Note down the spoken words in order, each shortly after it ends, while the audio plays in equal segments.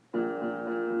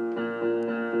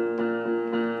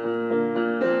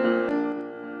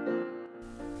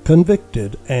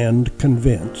Convicted and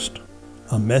Convinced.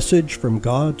 A message from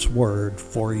God's Word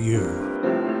for you.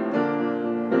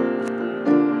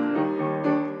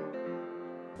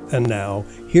 And now,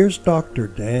 here's Dr.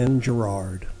 Dan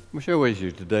Gerard. I'm going to share with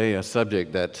you today a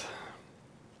subject that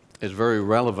is very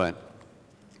relevant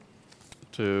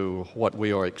to what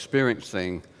we are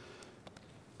experiencing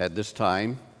at this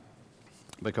time,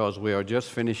 because we are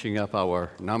just finishing up our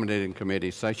nominating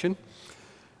committee session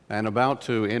and about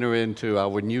to enter into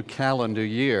our new calendar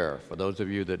year. For those of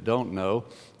you that don't know,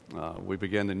 we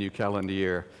begin the new calendar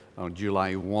year on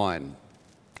July 1.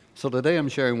 So today I'm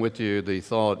sharing with you the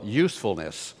thought,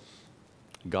 usefulness,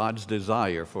 God's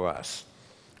desire for us.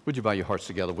 Would you bow your hearts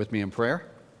together with me in prayer?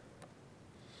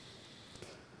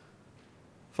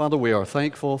 Father, we are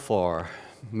thankful for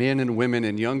men and women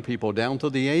and young people down to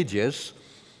the ages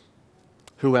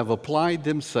who have applied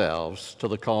themselves to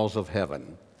the cause of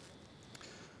heaven,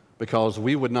 because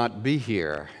we would not be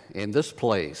here in this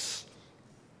place,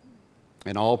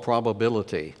 in all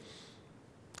probability,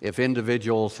 if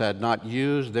individuals had not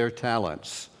used their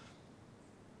talents,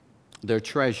 their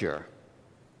treasure,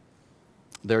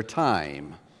 their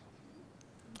time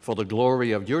for the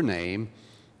glory of your name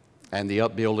and the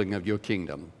upbuilding of your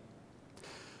kingdom.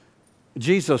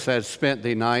 Jesus had spent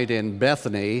the night in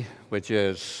Bethany, which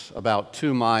is about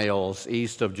 2 miles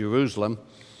east of Jerusalem.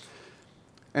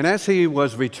 And as he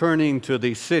was returning to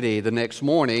the city the next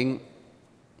morning,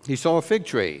 he saw a fig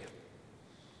tree.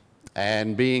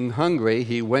 And being hungry,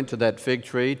 he went to that fig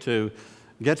tree to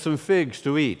get some figs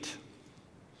to eat.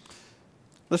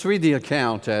 Let's read the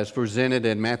account as presented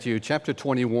in Matthew chapter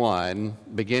 21,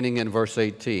 beginning in verse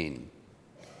 18.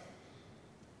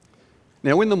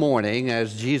 Now in the morning,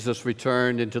 as Jesus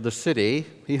returned into the city,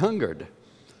 he hungered.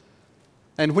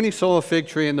 And when he saw a fig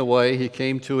tree in the way, he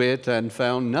came to it and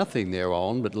found nothing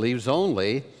thereon but leaves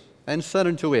only, and said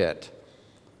unto it,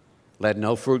 Let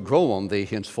no fruit grow on thee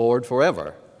henceforward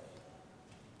forever.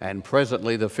 And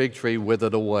presently the fig tree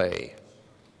withered away.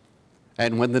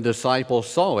 And when the disciples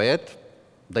saw it,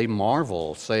 they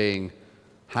marveled, saying,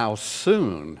 How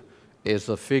soon is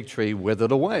the fig tree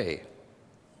withered away?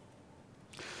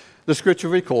 The scripture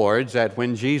records that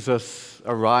when Jesus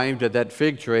arrived at that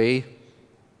fig tree,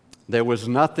 there was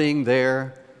nothing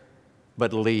there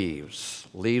but leaves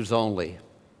only.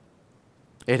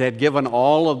 It had given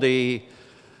all of the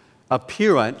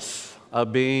appearance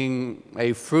of being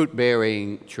a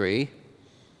fruit-bearing tree,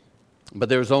 but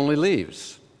there was only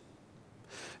leaves.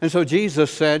 And so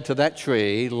Jesus said to that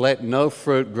tree, Let no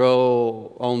fruit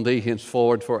grow on thee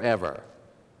henceforward forever.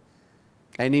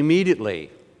 And immediately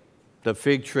the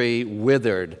fig tree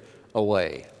withered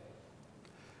away.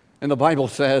 And the Bible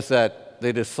says that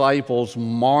the disciples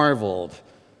marveled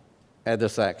at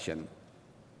this action.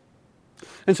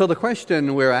 And so the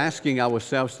question we're asking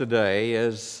ourselves today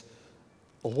is,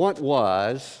 what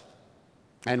was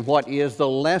and what is the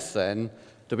lesson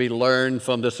to be learned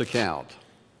from this account?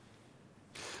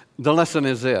 The lesson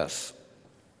is this.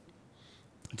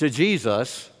 To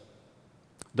Jesus,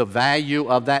 the value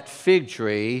of that fig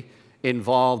tree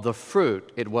involved the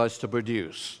fruit it was to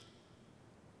produce.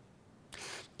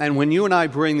 And when you and I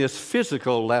bring this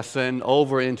physical lesson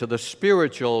over into the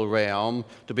spiritual realm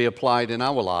to be applied in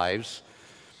our lives,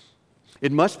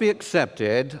 it must be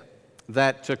accepted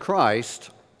that to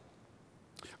Christ,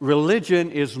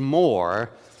 religion is more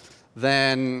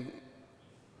than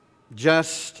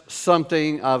just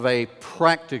something of a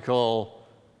practical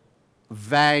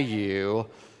value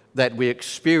that we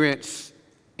experience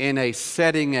in a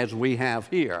setting as we have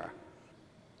here.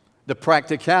 The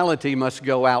practicality must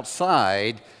go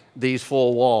outside these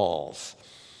 4 walls.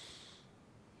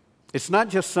 It's not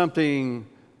just something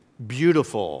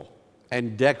beautiful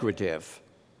and decorative.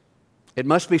 It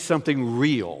must be something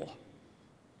real.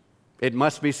 It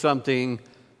must be something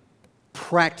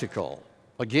practical,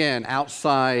 again,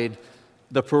 outside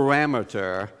the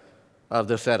parameter of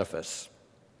this edifice.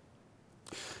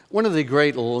 One of the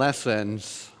great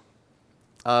lessons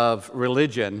of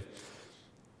religion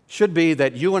should be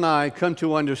that you and I come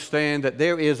to understand that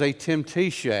there is a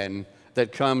temptation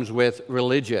that comes with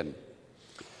religion.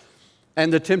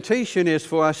 And the temptation is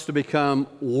for us to become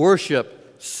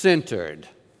worship-centered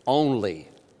only.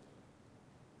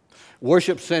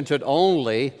 Worship-centered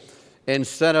only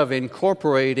instead of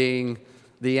incorporating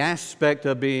the aspect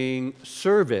of being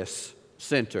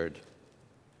service-centered.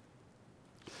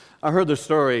 I heard the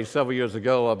story several years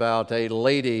ago about a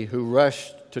lady who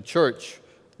rushed to church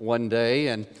one day,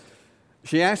 and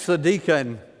she asked the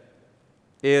deacon,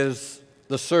 "Is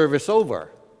the service over?"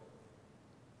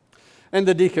 And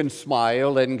the deacon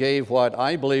smiled and gave what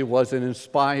I believe was an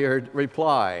inspired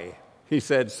reply. He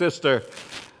said, "Sister,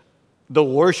 The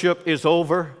worship is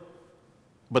over,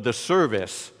 but the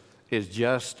service is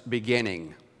just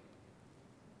beginning.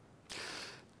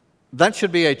 That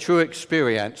should be a true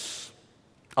experience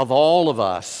of all of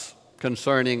us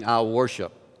concerning our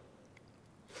worship.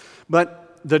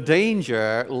 But the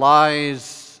danger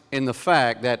lies in the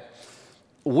fact that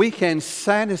we can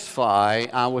satisfy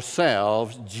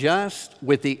ourselves just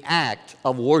with the act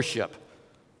of worship.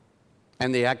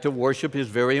 And the act of worship is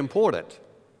very important.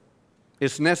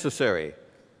 It's necessary.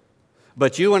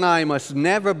 But you and I must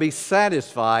never be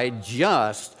satisfied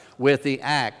just with the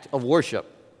act of worship.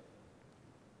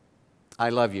 I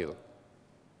love you.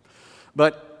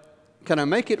 But can I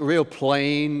make it real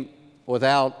plain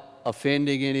without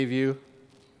offending any of you?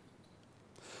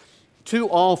 Too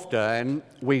often,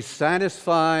 we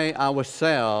satisfy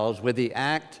ourselves with the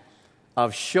act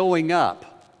of showing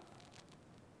up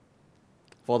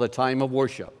for the time of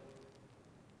worship.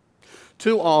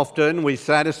 Too often, we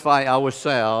satisfy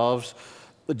ourselves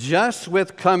just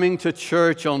with coming to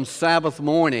church on Sabbath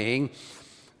morning,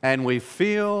 and we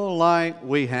feel like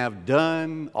we have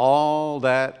done all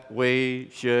that we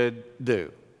should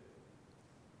do.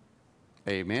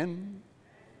 Amen?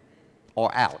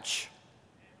 Or ouch?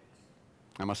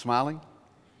 Am I smiling?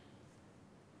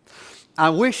 I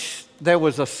wish there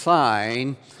was a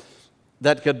sign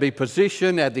that could be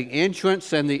positioned at the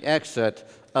entrance and the exit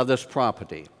of this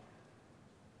property.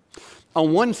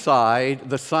 On one side,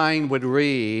 the sign would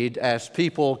read, as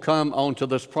people come onto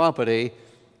this property,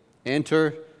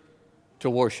 enter to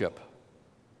worship.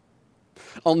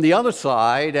 On the other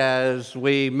side, as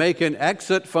we make an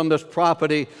exit from this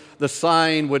property, the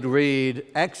sign would read,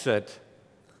 exit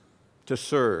to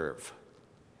serve.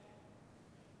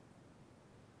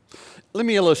 Let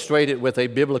me illustrate it with a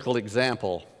biblical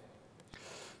example.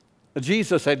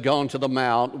 Jesus had gone to the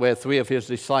Mount with 3 of his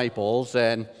disciples,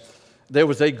 and there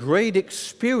was a great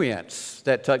experience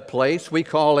that took place. We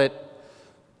call it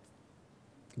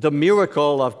the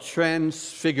miracle of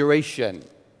transfiguration.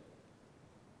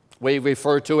 We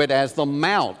refer to it as the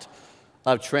Mount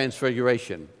of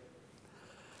Transfiguration.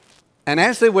 And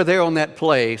as they were there on that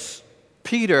place,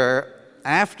 Peter,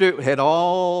 after it had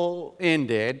all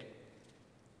ended,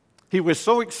 he was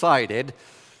so excited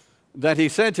that he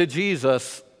said to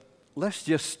Jesus, let's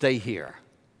just stay here.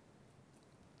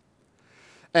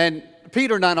 And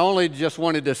Peter not only just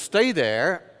wanted to stay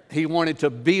there, he wanted to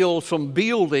build some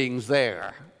buildings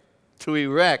there, to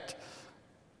erect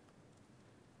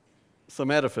some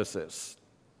edifices.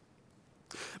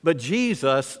 But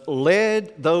Jesus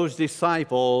led those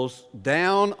disciples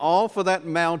down off of that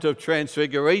Mount of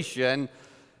Transfiguration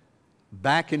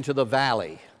back into the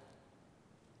valley.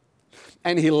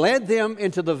 And he led them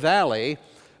into the valley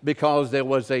because there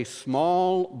was a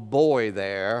small boy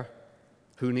there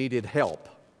who needed help.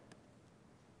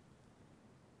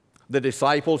 The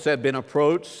disciples had been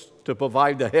approached to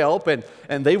provide the help, and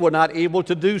they were not able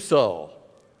to do so.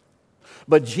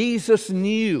 But Jesus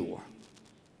knew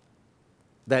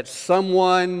that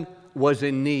someone was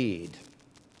in need.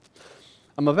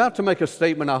 I'm about to make a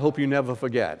statement I hope you never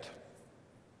forget.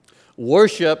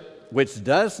 Worship which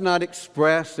does not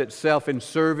express itself in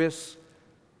service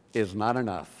is not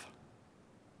enough.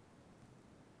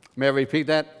 May I repeat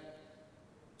that?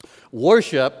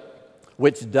 Worship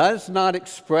which does not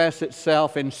express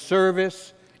itself in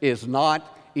service is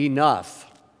not enough.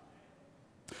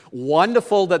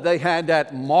 Wonderful that they had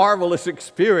that marvelous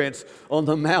experience on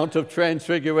the Mount of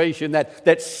Transfiguration,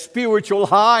 that spiritual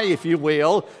high, if you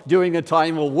will, during a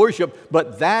time of worship,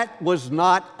 but that was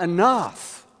not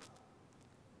enough.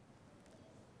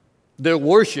 Their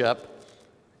worship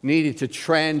needed to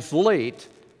translate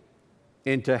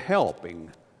into helping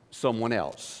someone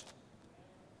else.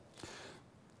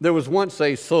 There was once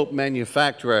a soap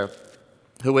manufacturer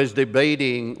who was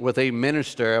debating with a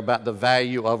minister about the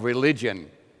value of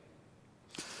religion.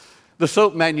 The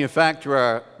soap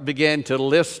manufacturer began to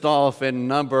list off and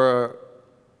number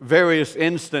various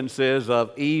instances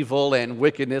of evil and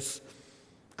wickedness,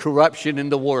 corruption in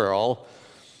the world,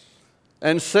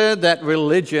 and said that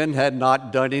religion had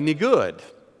not done any good.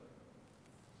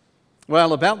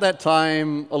 Well, about that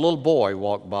time, a little boy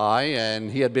walked by,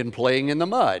 and he had been playing in the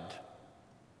mud.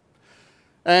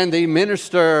 And the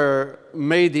minister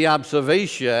made the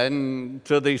observation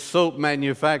to the soap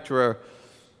manufacturer,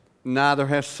 neither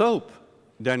has soap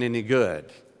done any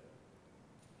good.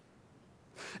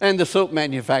 And the soap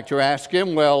manufacturer asked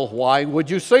him, well, why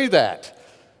would you say that?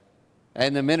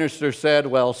 And the minister said,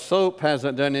 well, soap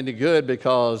hasn't done any good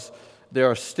because there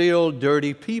are still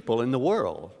dirty people in the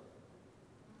world.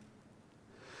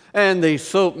 And the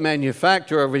soap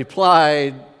manufacturer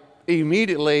replied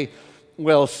immediately,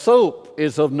 well, soap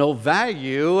is of no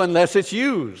value unless it's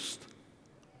used.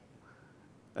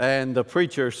 And the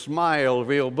preacher smiled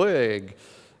real big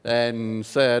and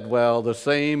said, well, the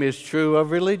same is true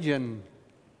of religion.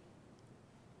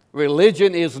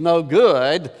 Religion is no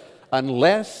good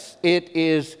unless it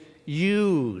is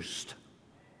used.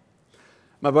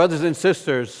 My brothers and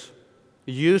sisters,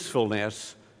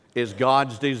 usefulness is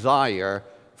God's desire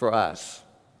for us.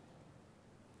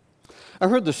 I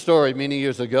heard the story many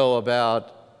years ago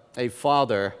about a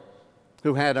father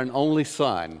who had an only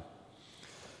son.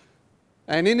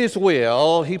 And in his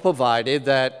will, he provided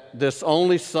that this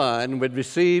only son would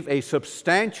receive a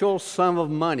substantial sum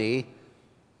of money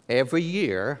every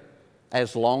year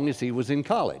as long as he was in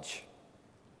college.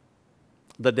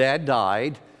 The dad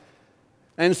died,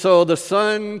 and so the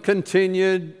son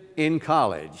continued in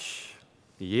college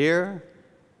year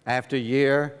after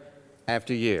year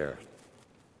after year.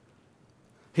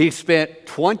 He spent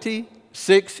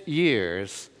 26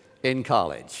 years in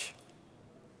college.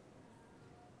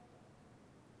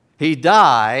 He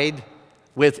died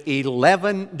with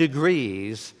 11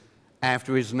 degrees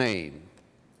after his name.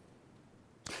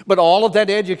 But all of that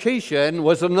education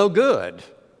was of no good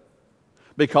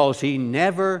because he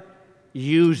never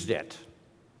used it.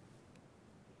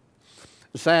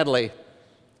 Sadly,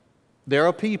 there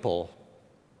are people,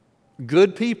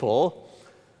 good people,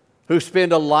 who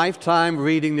spend a lifetime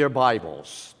reading their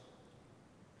Bibles.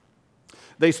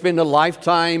 They spend a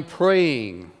lifetime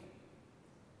praying.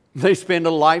 They spend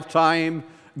a lifetime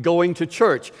going to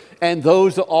church. And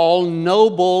those are all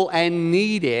noble and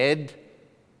needed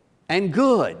and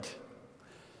good.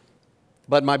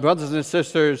 But my brothers and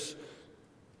sisters,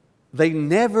 they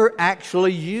never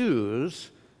actually use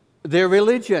their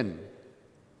religion.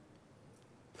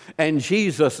 And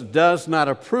Jesus does not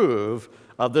approve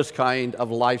of this kind of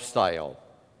lifestyle.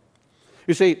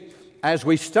 You see, as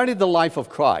we study the life of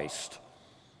Christ,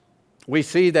 we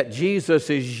see that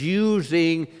Jesus is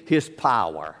using his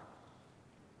power.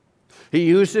 He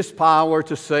used his power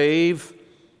to save.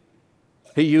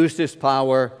 He used his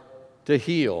power to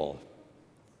heal.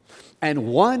 And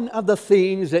one of the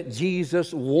things that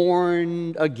Jesus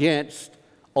warned against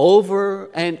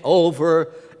over and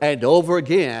over and over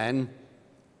again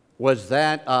was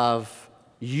that of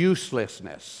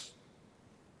uselessness.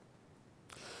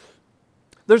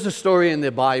 There's a story in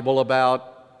the Bible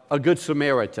about a Good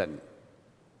Samaritan.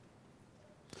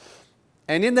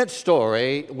 And in that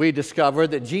story, we discover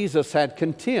that Jesus had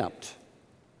contempt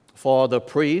for the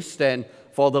priest and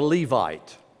for the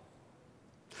Levite.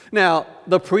 Now,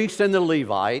 the priest and the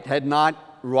Levite had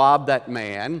not robbed that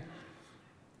man.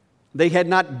 They had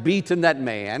not beaten that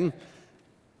man.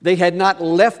 They had not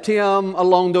left him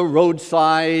along the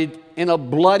roadside in a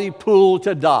bloody pool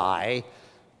to die.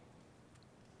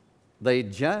 They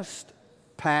just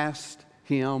passed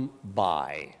him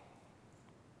by.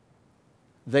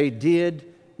 They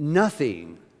did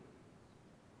nothing.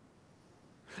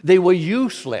 They were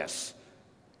useless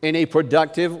in a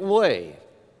productive way.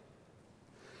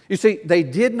 You see, they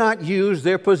did not use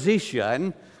their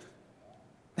position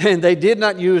and they did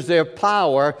not use their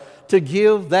power to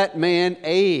give that man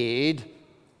aid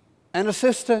and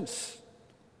assistance.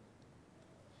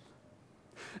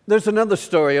 There's another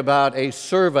story about a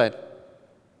servant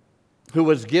who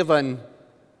was given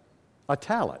a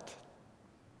talent.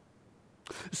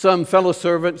 Some fellow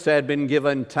servants had been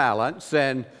given talents,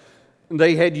 and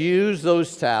they had used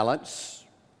those talents.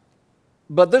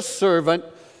 But this servant,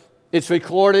 it's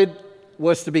recorded,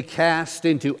 was to be cast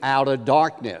into outer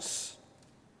darkness.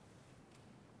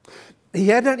 He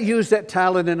had not used that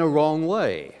talent in a wrong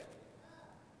way.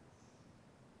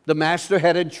 The master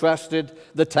had entrusted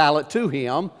the talent to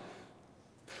him.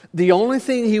 The only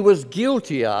thing he was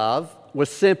guilty of was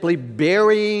simply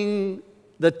burying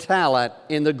the talent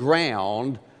in the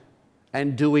ground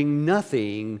and doing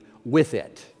nothing with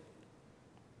it.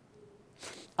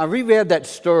 I reread that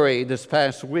story this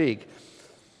past week,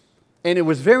 and it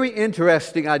was very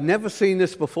interesting. I'd never seen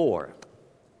this before.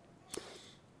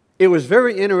 It was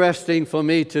very interesting for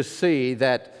me to see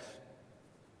that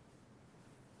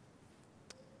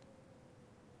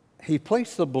he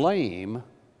placed the blame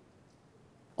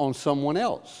on someone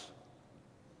else.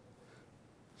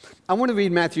 I want to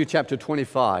read Matthew chapter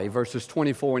 25, verses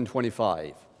 24 and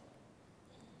 25.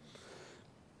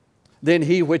 Then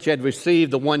he which had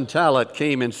received the one talent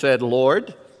came and said,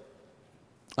 Lord,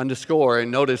 underscore,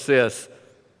 and notice this,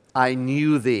 I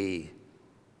knew thee,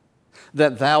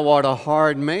 that thou art a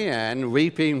hard man,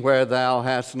 reaping where thou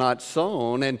hast not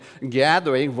sown, and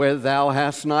gathering where thou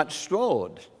hast not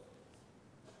strawed.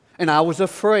 And I was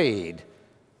afraid,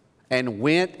 and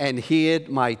went and hid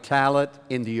my talent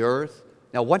in the earth.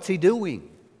 Now, what's he doing?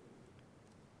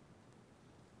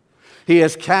 He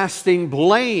is casting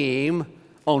blame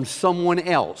on someone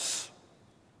else.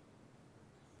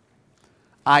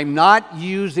 I'm not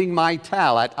using my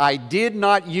talent. I did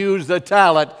not use the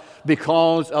talent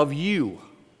because of you.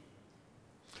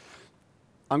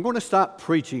 I'm going to stop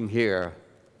preaching here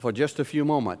for just a few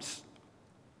moments,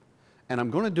 and I'm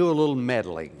going to do a little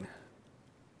meddling.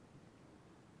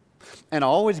 And I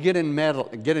always get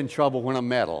in trouble when I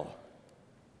meddle,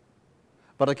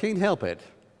 but I can't help it.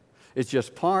 It's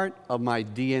just part of my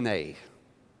DNA.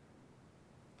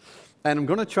 And I'm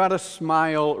going to try to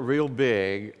smile real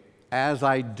big as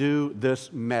I do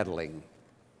this meddling.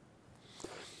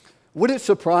 Would it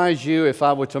surprise you if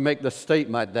I were to make the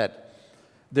statement that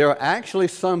there are actually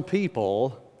some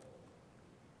people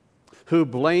who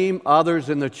blame others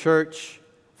in the church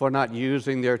for not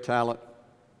using their talent?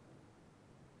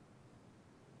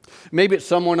 Maybe it's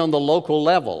someone on the local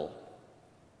level.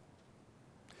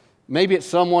 Maybe it's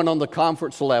someone on the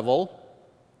conference level.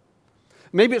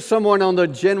 Maybe it's someone on the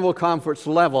general conference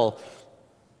level.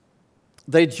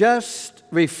 They just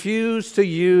refuse to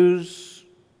use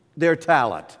their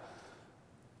talent.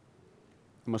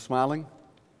 Am I smiling?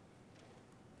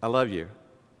 I love you.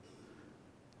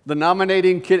 The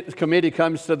nominating committee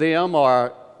comes to them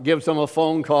or gives them a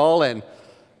phone call and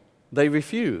they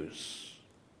refuse.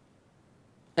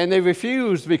 And they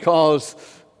refuse because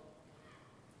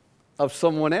of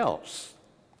someone else.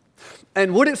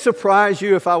 And would it surprise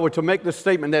you if I were to make the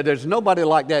statement that there's nobody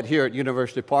like that here at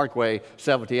University Parkway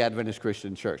Seventh-day Adventist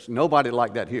Christian Church? Nobody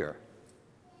like that here.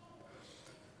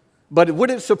 But would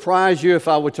it surprise you if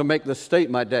I were to make the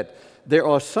statement that there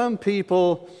are some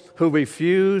people who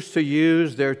refuse to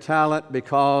use their talent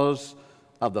because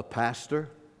of the pastor?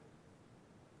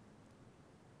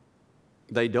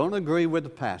 They don't agree with the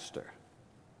pastor.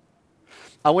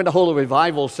 I went to hold a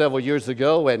revival several years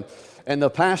ago, and the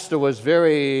pastor was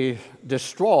very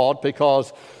distraught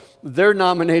because their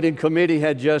nominating committee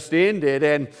had just ended,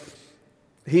 and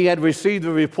he had received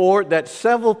a report that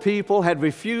several people had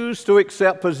refused to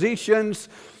accept positions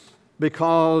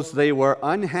because they were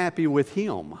unhappy with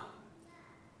him.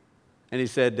 And he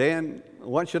said, Dan,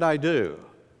 what should I do?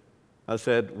 I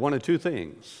said, one of two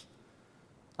things.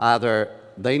 Either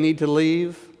they need to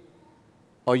leave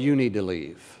or you need to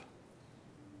leave.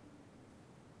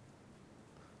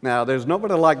 Now, there's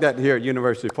nobody like that here at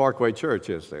University Parkway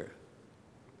Church, is there?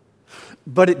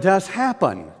 But it does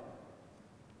happen.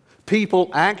 People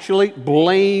actually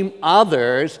blame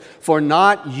others for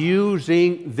not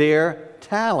using their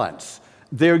talents,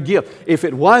 their gift. If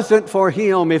it wasn't for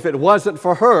him, if it wasn't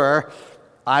for her,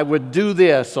 I would do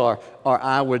this or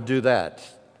I would do that.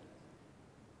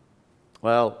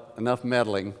 Well, enough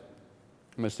meddling.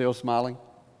 Am I still smiling?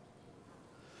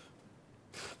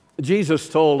 Jesus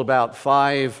told about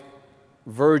 5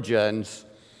 virgins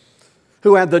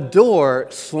who had the door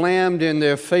slammed in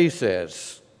their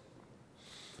faces.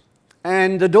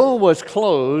 And the door was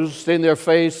closed in their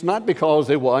face not because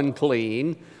they were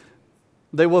unclean,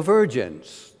 they were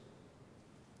virgins.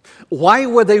 Why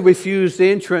were they refused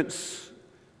entrance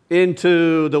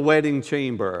into the wedding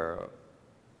chamber?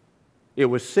 It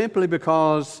was simply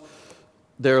because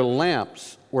their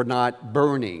lamps were not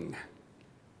burning.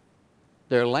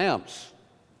 Their lamps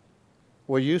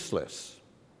were useless.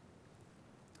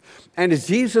 And as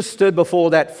Jesus stood before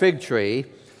that fig tree,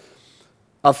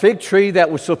 a fig tree that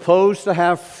was supposed to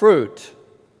have fruit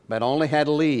but only had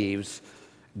leaves,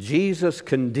 Jesus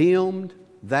condemned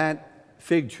that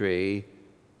fig tree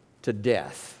to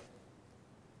death.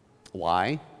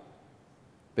 Why?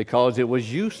 Because it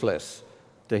was useless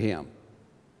to him.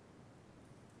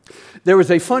 There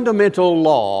is a fundamental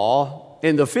law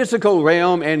in the physical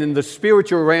realm and in the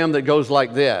spiritual realm that goes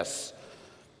like this.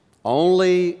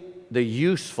 Only the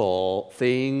useful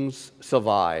things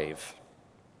survive.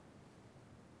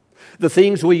 The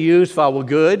things we use for our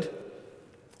good,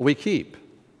 we keep.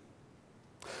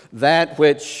 That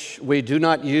which we do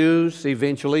not use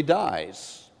eventually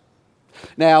dies.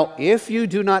 Now, if you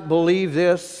do not believe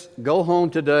this, go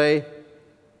home today,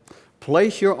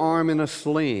 place your arm in a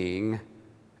sling,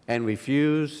 and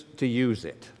refuse to use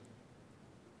it.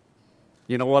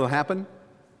 You know what will happen?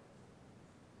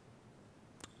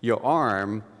 Your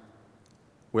arm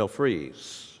will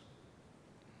freeze.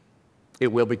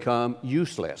 It will become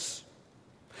useless.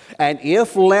 And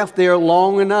if left there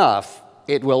long enough,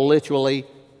 it will literally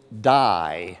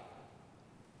die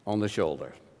on the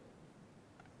shoulder.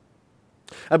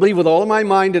 I believe with all of my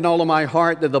mind and all of my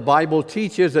heart that the Bible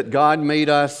teaches that God made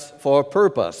us for a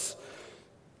purpose.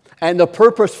 And the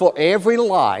purpose for every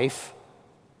life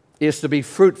is to be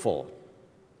fruitful.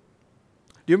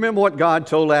 Do you remember what God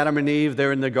told Adam and Eve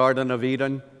there in the Garden of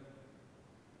Eden?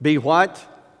 Be what?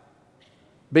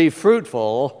 Be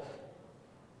fruitful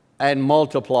and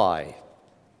multiply.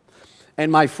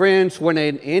 And my friends, when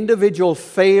an individual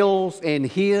fails in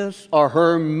his or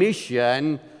her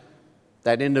mission,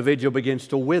 that individual begins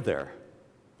to wither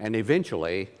and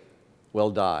eventually will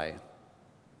die.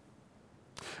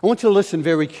 I want you to listen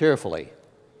very carefully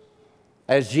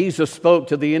as Jesus spoke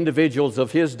to the individuals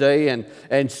of his day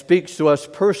and speaks to us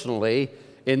personally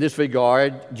in this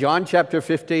regard. John chapter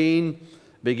 15,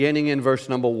 beginning in verse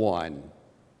number 1.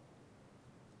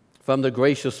 From the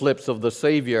gracious lips of the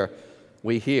Savior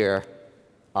we hear,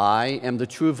 I am the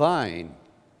true vine,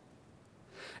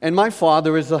 and my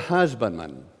Father is the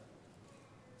husbandman.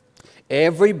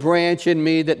 Every branch in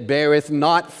me that beareth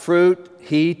not fruit,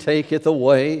 he taketh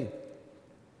away.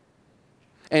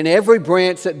 And every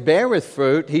branch that beareth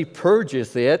fruit, he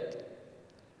purgeth it,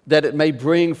 that it may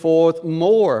bring forth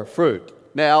more fruit.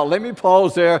 Now, let me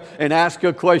pause there and ask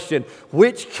a question.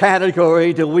 Which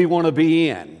category do we want to be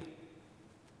in?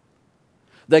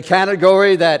 The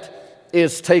category that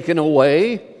is taken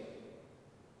away,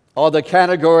 or the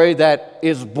category that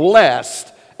is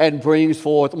blessed and brings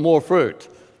forth more fruit?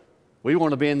 We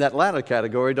want to be in that latter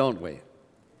category, don't we?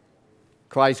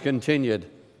 Christ continued,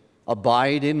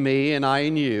 abide in me and I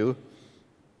in you.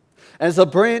 As a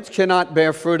branch cannot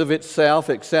bear fruit of itself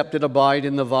except it abide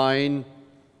in the vine,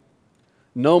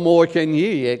 no more can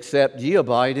ye except ye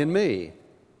abide in me.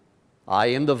 I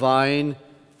am the vine,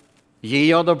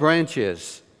 ye are the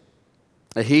branches.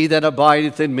 He that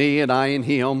abideth in me and I in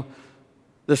him,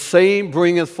 the same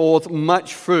bringeth forth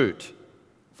much fruit,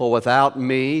 for without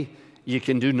me ye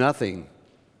can do nothing.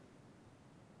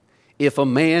 If a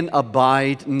man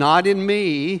abide not in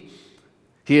me,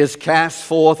 he is cast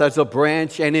forth as a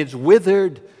branch and is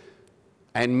withered,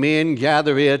 and men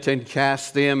gather it and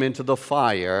cast them into the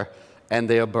fire, and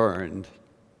they are burned.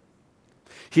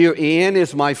 Herein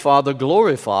is my Father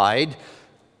glorified,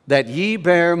 that ye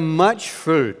bear much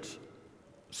fruit,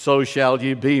 so shall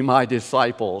ye be my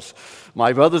disciples.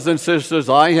 My brothers and sisters,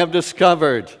 I have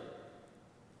discovered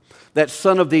that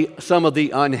some of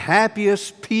the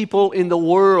unhappiest people in the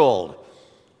world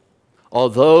are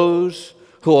those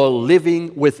who are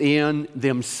living within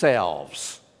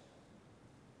themselves.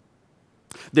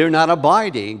 They're not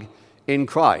abiding in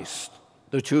Christ,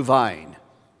 the true vine.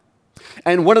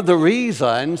 And one of the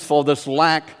reasons for this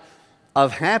lack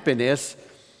of happiness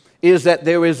is that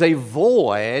there is a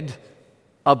void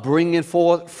of bringing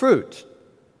forth fruit.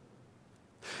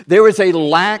 There is a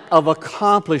lack of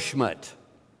accomplishment.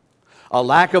 A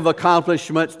lack of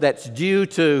accomplishment that's due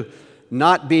to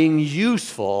not being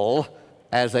useful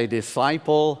as a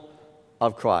disciple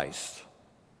of Christ.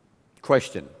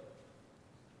 Question: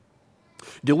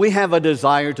 do we have a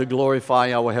desire to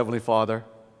glorify our Heavenly Father?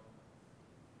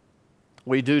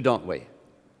 We do, don't we?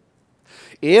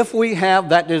 If we have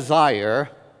that desire,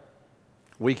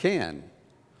 we can.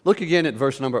 Look again at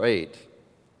verse number 8.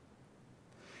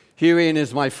 Herein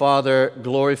is my Father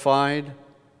glorified.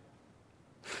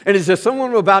 And is there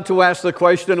someone about to ask the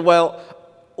question, well,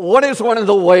 what is one of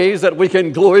the ways that we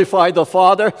can glorify the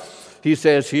Father? He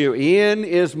says, herein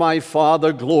is my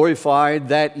Father glorified,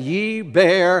 that ye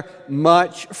bear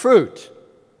much fruit.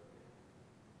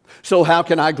 So how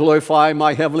can I glorify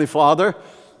my Heavenly Father?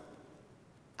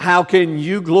 How can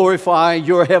you glorify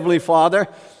your Heavenly Father?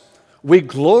 We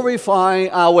glorify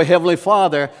our Heavenly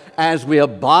Father as we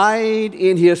abide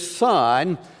in His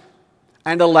Son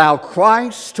and allow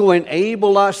Christ to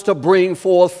enable us to bring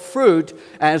forth fruit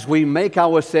as we make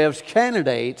ourselves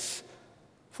candidates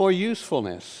for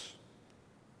usefulness.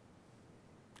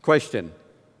 Question: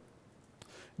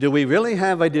 do we really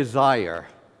have a desire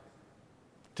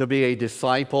to be a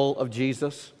disciple of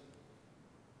Jesus?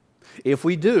 If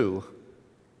we do,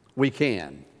 we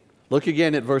can. Look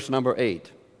again at verse number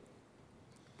 8.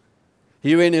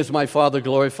 Herein is my Father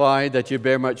glorified, that you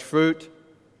bear much fruit.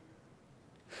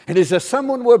 And is there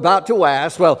someone we're about to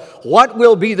ask, well, what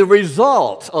will be the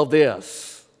result of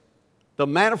this? The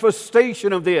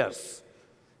manifestation of this?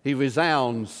 He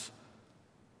resounds,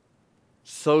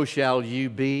 so shall you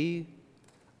be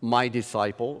my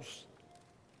disciples.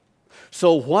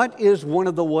 So what is one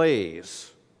of the ways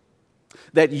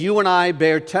that you and I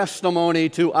bear testimony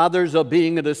to others of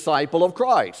being a disciple of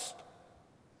Christ?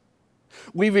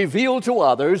 We reveal to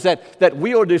others that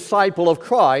we are a disciple of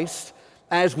Christ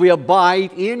as we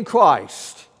abide in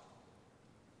Christ,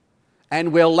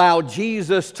 and we allow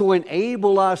Jesus to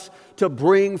enable us to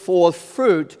bring forth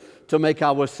fruit to make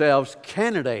ourselves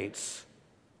candidates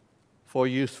for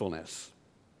usefulness.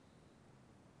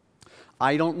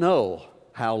 I don't know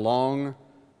how long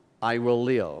I will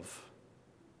live,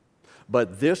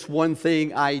 But this one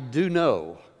thing I do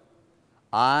know,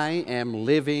 I am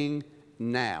living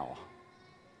now.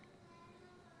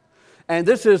 And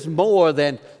this is more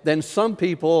than some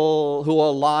people who are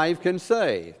alive can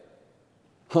say.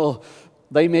 Oh,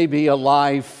 they may be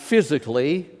alive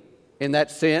physically in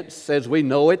that sense as we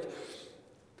know it,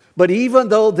 but even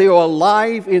though they're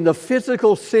alive in the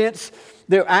physical sense,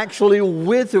 they're actually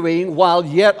withering while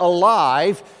yet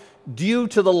alive due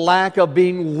to the lack of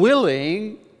being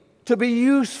willing to be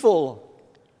useful.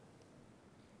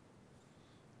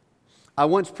 I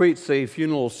once preached a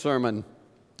funeral sermon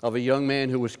of a young man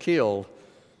who was killed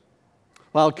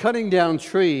while cutting down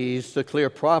trees to clear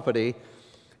property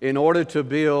in order to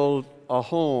build a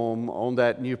home on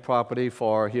that new property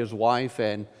for his wife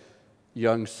and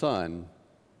young son.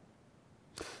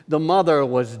 The mother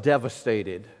was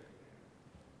devastated.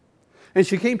 And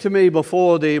she came to me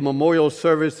before the memorial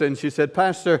service and she said,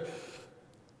 "Pastor,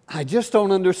 I just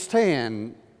don't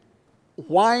understand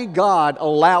why God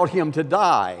allowed him to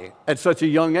die at such a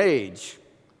young age."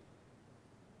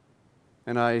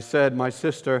 And I said, "My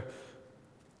sister,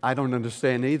 I don't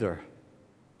understand either.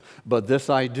 But this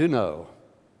I do know.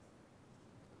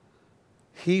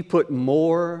 He put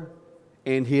more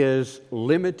in his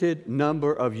limited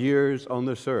number of years on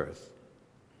this earth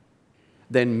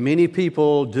than many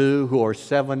people do who are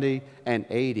 70 and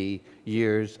 80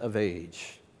 years of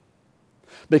age.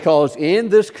 Because in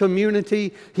this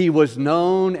community, he was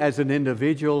known as an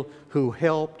individual who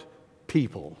helped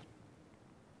people.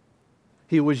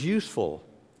 He was useful.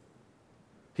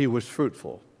 He was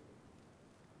fruitful."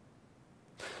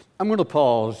 I'm going to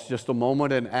pause just a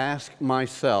moment and ask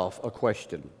myself a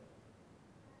question.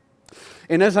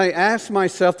 And as I ask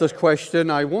myself this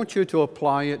question, I want you to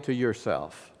apply it to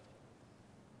yourself.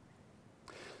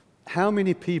 How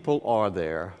many people are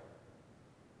there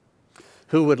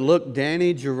who would look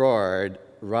Danny Gerard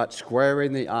right square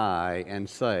in the eye and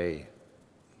say,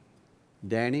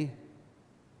 "Danny,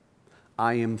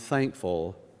 I am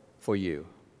thankful for you.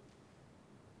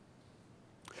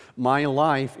 My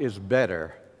life is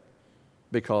better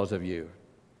because of you.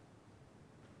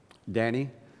 Danny,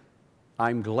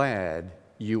 I'm glad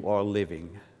you are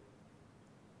living."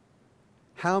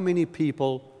 How many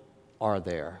people are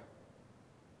there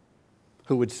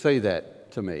who would say that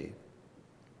to me?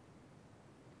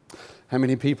 How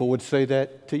many people would say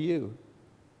that to you?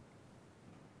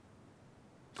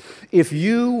 If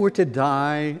you were to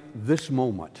die this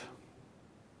moment,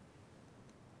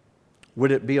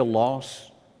 would it be a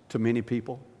loss to many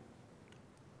people?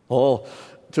 Oh,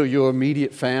 to your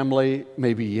immediate family,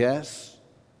 maybe yes.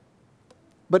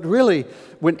 But really,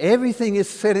 when everything is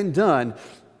said and done,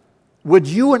 would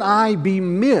you and I be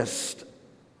missed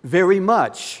very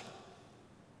much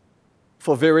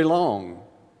for very long?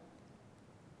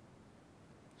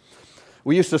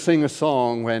 We used to sing a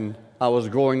song when I was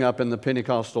growing up in the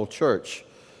Pentecostal church.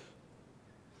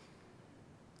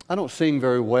 I don't sing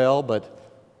very well, but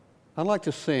I like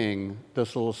to sing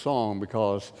this little song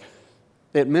because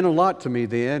it meant a lot to me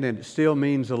then, and it still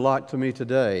means a lot to me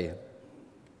today.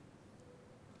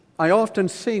 I often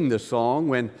sing this song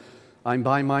when I'm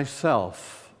by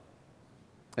myself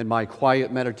in my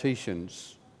quiet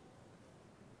meditations.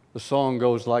 The song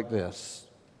goes like this: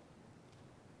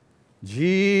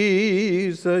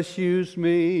 "Jesus, use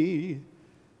me,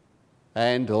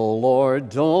 and oh Lord,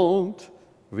 don't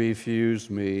refuse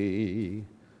me.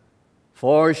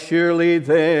 For surely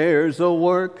there's a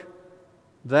work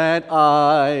that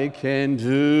I can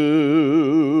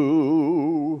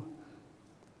do.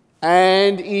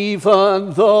 And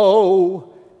even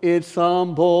though it's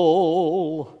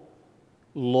humble,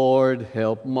 Lord,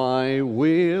 help my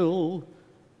will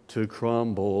to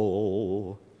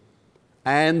crumble.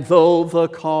 And though the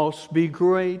cost be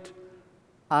great,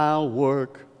 I'll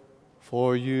work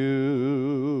for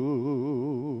you."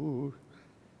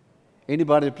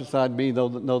 Anybody beside me know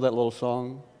that little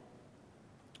song?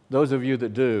 Those of you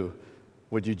that do,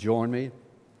 would you join me?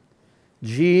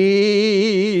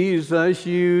 Jesus,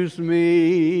 use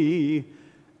me,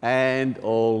 and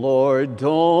oh Lord,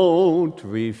 don't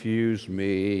refuse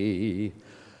me.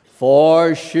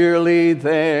 For surely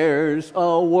there's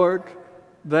a work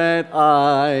that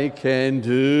I can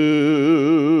do.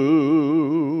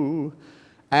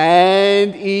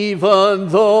 And even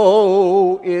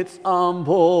though it's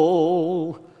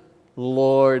humble,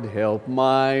 Lord, help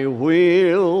my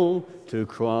will to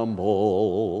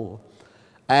crumble.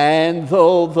 And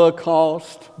though the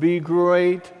cost be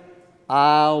great,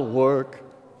 I'll work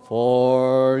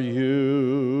for you.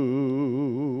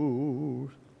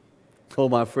 Oh,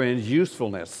 my friends,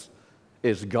 usefulness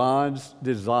is God's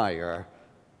desire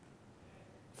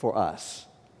for us.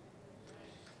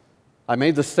 I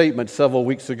made the statement several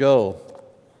weeks ago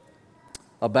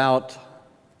about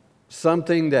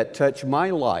something that touched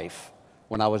my life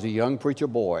when I was a young preacher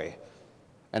boy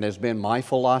and has been my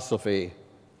philosophy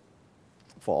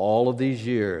for all of these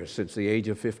years since the age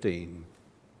of 15.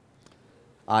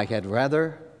 I had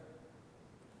rather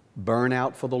burn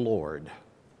out for the Lord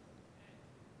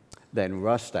than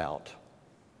rust out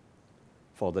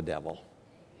for the devil.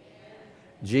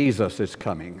 Jesus is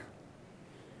coming,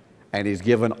 and He's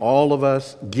given all of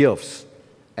us gifts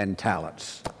and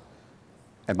talents.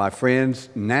 And my friends,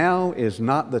 now is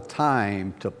not the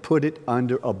time to put it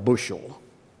under a bushel.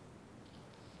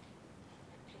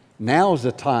 Now's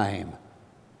the time,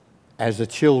 as the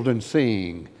children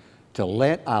sing, to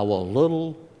let our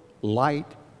little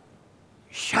light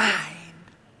shine.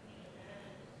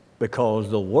 Because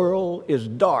the world is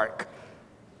dark,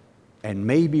 and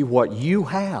maybe what you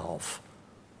have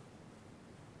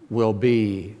will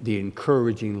be the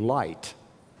encouraging light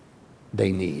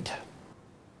they need.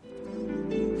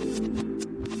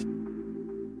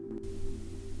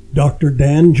 Dr.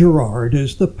 Dan Gerard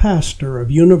is the pastor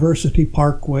of University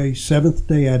Parkway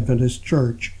Seventh-day Adventist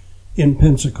Church in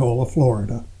Pensacola,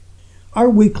 Florida. Our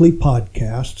weekly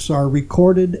podcasts are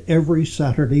recorded every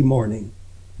Saturday morning.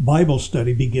 Bible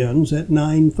study begins at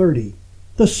 9:30.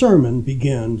 The sermon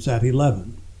begins at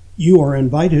 11. You are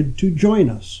invited to join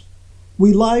us.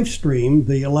 We live stream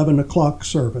the 11 o'clock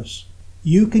service.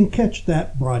 You can catch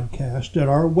that broadcast at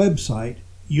our website,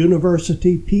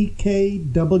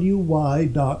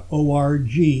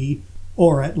 universitypkwy.org,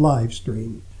 or at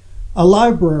Livestream. A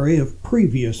library of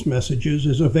previous messages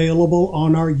is available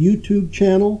on our YouTube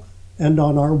channel and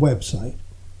on our website.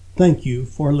 Thank you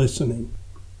for listening.